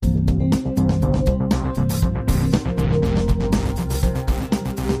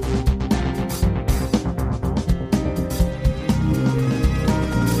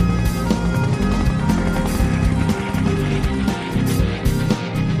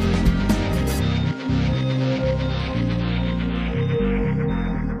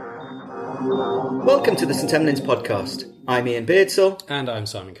Welcome to the St Emlyn's podcast. I'm Ian Beardsall. And I'm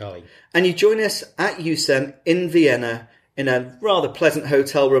Simon Carley. And you join us at EuSEM in Vienna in a rather pleasant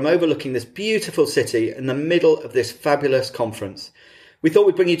hotel room overlooking this beautiful city in the middle of this fabulous conference. We thought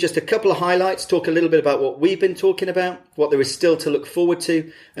we'd bring you just a couple of highlights, talk a little bit about what we've been talking about, what there is still to look forward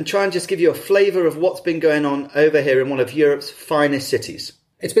to, and try and just give you a flavour of what's been going on over here in one of Europe's finest cities.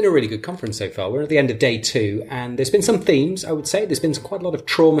 It's been a really good conference so far. We're at the end of day 2, and there's been some themes, I would say. There's been quite a lot of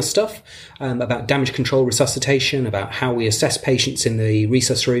trauma stuff about damage control resuscitation, about how we assess patients in the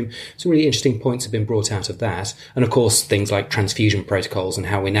resus room. Some really interesting points have been brought out of that. And of course, things like transfusion protocols and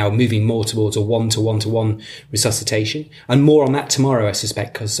how we're now moving more towards a one-to-one-to-one resuscitation. And more on that tomorrow, I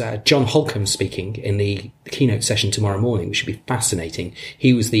suspect, because John Holcomb's speaking in the keynote session tomorrow morning, which should be fascinating.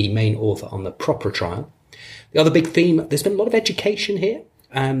 He was the main author on the proper trial. The other big theme, there's been a lot of education here.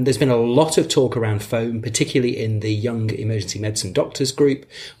 There's been a lot of talk around foam, particularly in the young emergency medicine doctors group,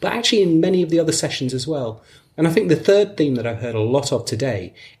 but actually in many of the other sessions as well. And I think the third theme that I've heard a lot of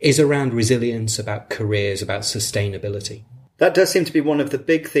today is around resilience, about careers, about sustainability. That does seem to be one of the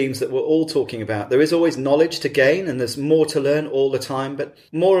big themes that we're all talking about. There is always knowledge to gain and there's more to learn all the time, but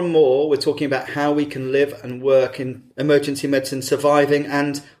more and more we're talking about how we can live and work in emergency medicine, surviving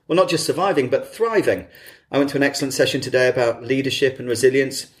and, well, not just surviving, but thriving. I went to an excellent session today about leadership and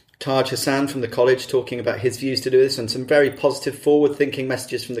resilience. Taj Hassan from the college talking about his views to do this and some very positive forward-thinking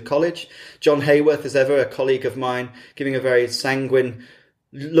messages from the college. John Hayworth, as ever, a colleague of mine, giving a very sanguine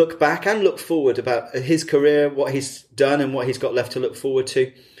look back and look forward about his career, what he's done and what he's got left to look forward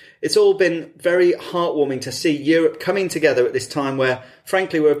to. It's all been very heartwarming to see Europe coming together at this time where,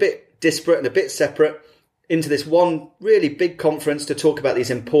 frankly, we're a bit disparate and a bit separate into this one really big conference to talk about these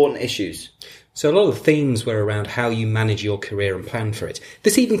important issues. So a lot of the themes were around how you manage your career and plan for it.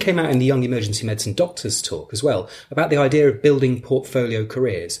 This even came out in the Young Emergency Medicine Doctors talk as well, about the idea of building portfolio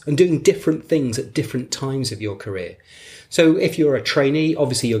careers and doing different things at different times of your career. So if you're a trainee,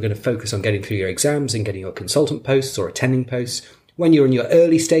 obviously you're going to focus on getting through your exams and getting your consultant posts or attending posts. When you're in your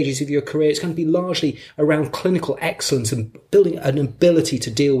early stages of your career, it's going to be largely around clinical excellence and building an ability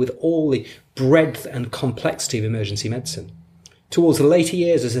to deal with all the breadth and complexity of emergency medicine. Towards the later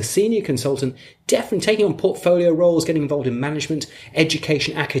years as a senior consultant, definitely taking on portfolio roles, getting involved in management,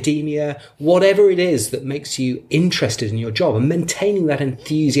 education, academia, whatever it is that makes you interested in your job and maintaining that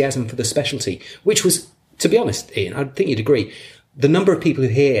enthusiasm for the specialty, which was, to be honest, Ian, I think you'd agree, the number of people who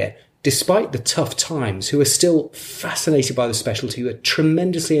here, despite the tough times, who are still fascinated by the specialty, who are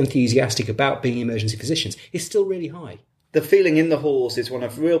tremendously enthusiastic about being emergency physicians, is still really high. The feeling in the halls is one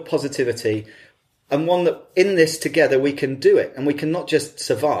of real positivity and one that in this together we can do it and we can not just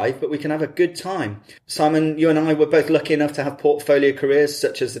survive, but we can have a good time. Simon, you and I were both lucky enough to have portfolio careers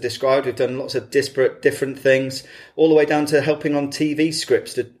such as the described. We've done lots of disparate, different things, all the way down to helping on TV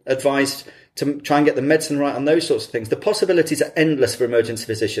scripts to advise to try and get the medicine right on those sorts of things. The possibilities are endless for emergency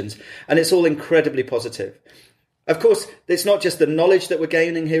physicians and it's all incredibly positive. Of course, it's not just the knowledge that we're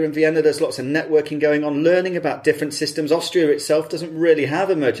gaining here in Vienna. There's lots of networking going on, learning about different systems. Austria itself doesn't really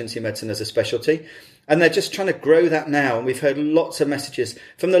have emergency medicine as a specialty, and they're just trying to grow that now. And we've heard lots of messages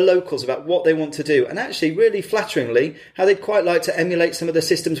from the locals about what they want to do, and actually, really flatteringly, how they'd quite like to emulate some of the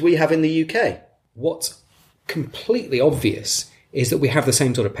systems we have in the UK. What's completely obvious is that we have the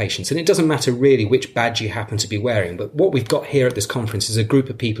same sort of patients. And it doesn't matter really which badge you happen to be wearing, but what we've got here at this conference is a group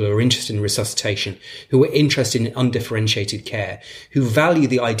of people who are interested in resuscitation, who are interested in undifferentiated care, who value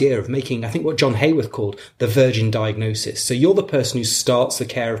the idea of making, I think, what John Hayworth called the virgin diagnosis. So you're the person who starts the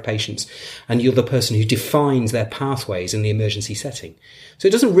care of patients, and you're the person who defines their pathways in the emergency setting. So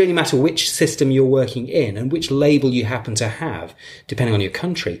it doesn't really matter which system you're working in and which label you happen to have, depending on your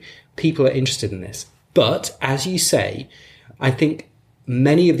country. People are interested in this. But, as you say, I think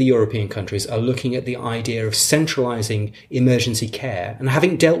many of the European countries are looking at the idea of centralising emergency care and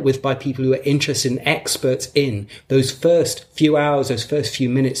having dealt with by people who are interested and experts in those first few hours, those first few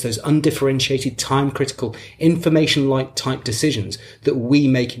minutes, those undifferentiated, time-critical, information-light type decisions that we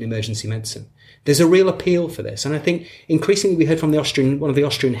make in emergency medicine. There's a real appeal for this. And I think increasingly we heard from one of the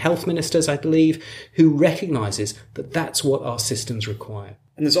Austrian health ministers, I believe, who recognises that that's what our systems require.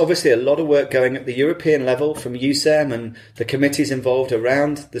 And there's obviously a lot of work going at the European level from EuSEM and the committees involved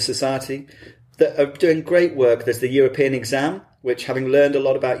around the society that are doing great work. There's the European exam, which, having learned a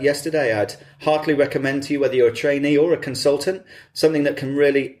lot about yesterday, I'd heartily recommend to you, whether you're a trainee or a consultant, something that can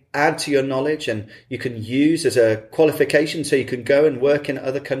really add to your knowledge and you can use as a qualification so you can go and work in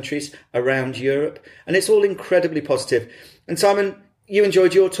other countries around Europe. And it's all incredibly positive. And Simon, you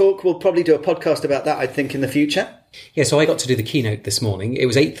enjoyed your talk. We'll probably do a podcast about that, I think, in the future. Yeah, so I got to do the keynote this morning. It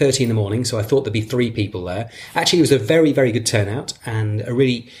was 8:30 in the morning, so I thought there'd be 3 people there. Actually, it was a very, very good turnout and a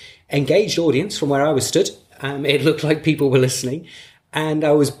really engaged audience from where I was stood. It looked like people were listening. And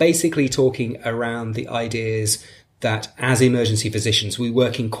I was basically talking around the ideas that as emergency physicians, we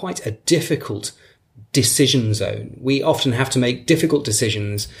work in quite a difficult decision zone. We often have to make difficult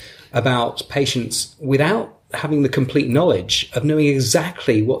decisions about patients without having the complete knowledge of knowing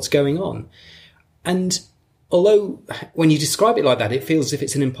exactly what's going on. And although when you describe it like that, it feels as if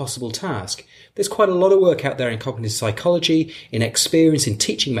it's an impossible task, there's quite a lot of work out there in cognitive psychology, in experience, in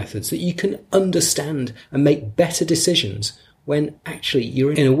teaching methods that you can understand and make better decisions when actually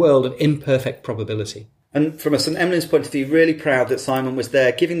you're in a world of imperfect probability. And from a St Emlyn's point of view, really proud that Simon was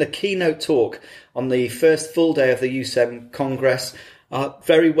there giving the keynote talk on the first full day of the EuSEM Congress.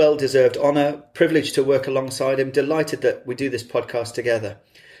 Very well-deserved honour, privileged to work alongside him, delighted that we do this podcast together.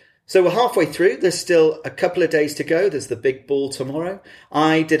 So we're halfway through. There's still a couple of days to go. There's the big ball tomorrow.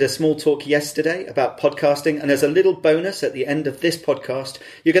 I did a small talk yesterday about podcasting, and there's a little bonus at the end of this podcast.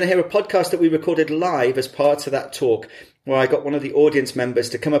 You're going to hear a podcast that we recorded live as part of that talk, where I got one of the audience members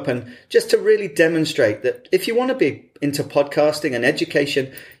to come up and just to really demonstrate that if you want to be into podcasting and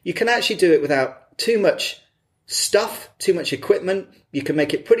education, you can actually do it without too much stuff, too much equipment. You can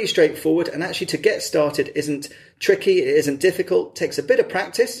make it pretty straightforward, and actually to get started isn't tricky, it isn't difficult, it takes a bit of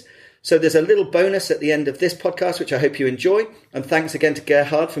practice. So there's a little bonus at the end of this podcast, which I hope you enjoy. And thanks again to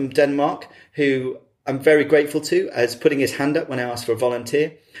Gerhard from Denmark, who I'm very grateful to as putting his hand up when I asked for a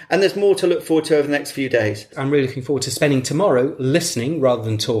volunteer. And there's more to look forward to over the next few days. I'm really looking forward to spending tomorrow listening rather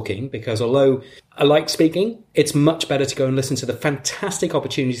than talking, because although I like speaking, it's much better to go and listen to the fantastic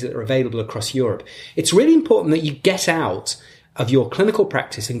opportunities that are available across Europe. It's really important that you get out of your clinical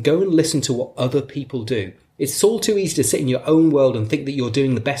practice and go and listen to what other people do. It's all too easy to sit in your own world and think that you're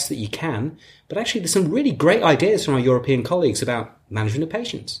doing the best that you can. But actually, there's some really great ideas from our European colleagues about management of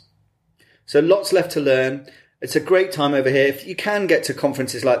patients. So lots left to learn. It's a great time over here. If you can get to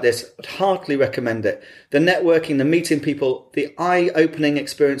conferences like this, I'd heartily recommend it. The networking, the meeting people, the eye-opening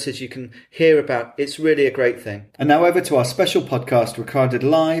experiences you can hear about, it's really a great thing. And now over to our special podcast recorded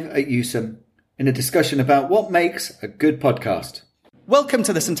live at EuSEM in a discussion about what makes a good podcast. Welcome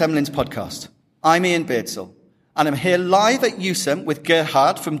to the St Emlyn's podcast. I'm Ian Beardsall, and I'm here live at EuSEM with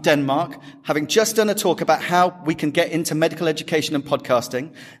Gerhard from Denmark, having just done a talk about how we can get into medical education and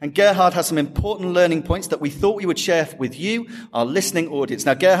podcasting. And Gerhard has some important learning points that we thought we would share with you, our listening audience.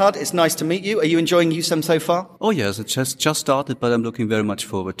 Now, Gerhard, it's nice to meet you. Are you enjoying EuSEM so far? Oh, yes, it just started, but I'm looking very much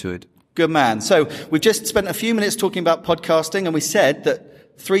forward to it. Good man. So we've just spent a few minutes talking about podcasting, and we said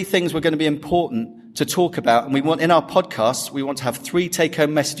that 3 things were going to be important to talk about, and we want in our podcasts, we want to have 3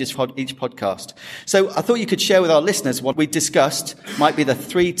 take-home messages for each podcast. So I thought you could share with our listeners what we discussed might be the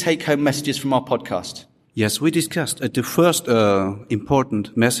 3 take-home messages from our podcast. Yes, we discussed. The first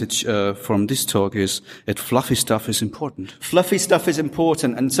important message from this talk is that fluffy stuff is important. Fluffy stuff is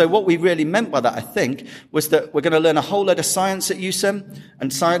important. And so what we really meant by that, I think, was that we're going to learn a whole load of science at EuSEM,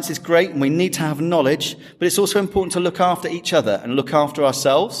 and science is great, and we need to have knowledge, but it's also important to look after each other and look after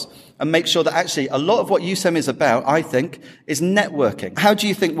ourselves and make sure that actually a lot of what EuSEM is about, I think, is networking. How do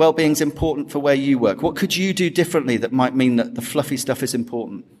you think well-being is important for where you work? What could you do differently that might mean that the fluffy stuff is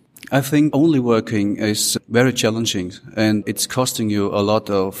important? I think only working is very challenging, and it's costing you a lot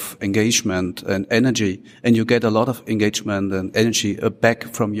of engagement and energy, and you get a lot of engagement and energy back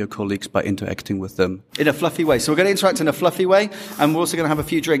from your colleagues by interacting with them. In a fluffy way. So we're going to interact in a fluffy way, and we're also going to have a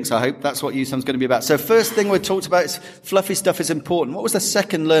few drinks, I hope. That's what EuSEM's going to be about. So first thing we talked about is fluffy stuff is important. What was the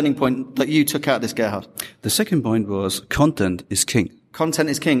second learning point that you took out of this, Gerhard? The second point was content is king. Content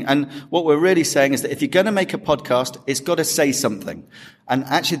is king. And what we're really saying is that if you're going to make a podcast, it's got to say something. And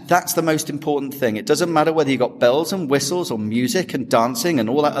actually, that's the most important thing. It doesn't matter whether you've got bells and whistles or music and dancing and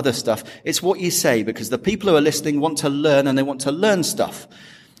all that other stuff. It's what you say, because the people who are listening want to learn, and they want to learn stuff.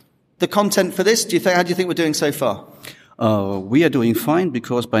 The content for this, how do you think we're doing so far? We are doing fine,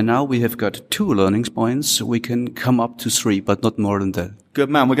 because by now we have got 2 learning points. We can come up to 3, but not more than that. Good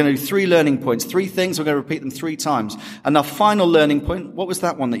man. We're going to do 3 learning points, 3 things. We're going to repeat them 3 times. And our final learning point, what was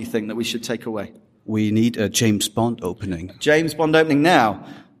that one that you think that we should take away? We need a James Bond opening. James Bond opening. Now,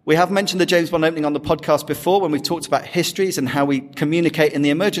 we have mentioned the James Bond opening on the podcast before when we've talked about histories and how we communicate in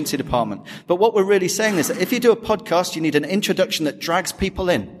the emergency department. But what we're really saying is that if you do a podcast, you need an introduction that drags people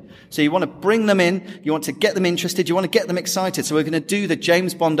in. So you want to bring them in, you want to get them interested, you want to get them excited. So we're going to do the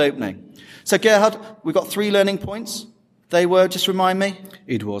James Bond opening. So Gerhard, we've got 3 learning points. They were, just remind me.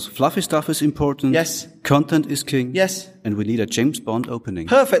 It was fluffy stuff is important. Yes. Content is king. Yes. And we need a James Bond opening.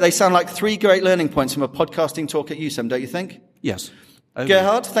 Perfect. They sound like 3 great learning points from a podcasting talk at EuSEM, don't you think? Yes.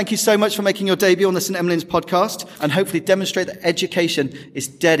 Gerhard, thank you so much for making your debut on the St. Emmeline's podcast, and hopefully demonstrate that education is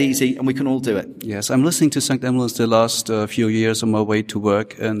dead easy and we can all do it. Yes, I'm listening to St. Emmeline's the last few years on my way to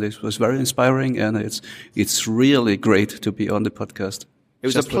work, and it was very inspiring, and it's really great to be on the podcast. It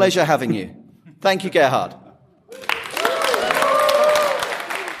was a pleasure having you. Thank you, Gerhard.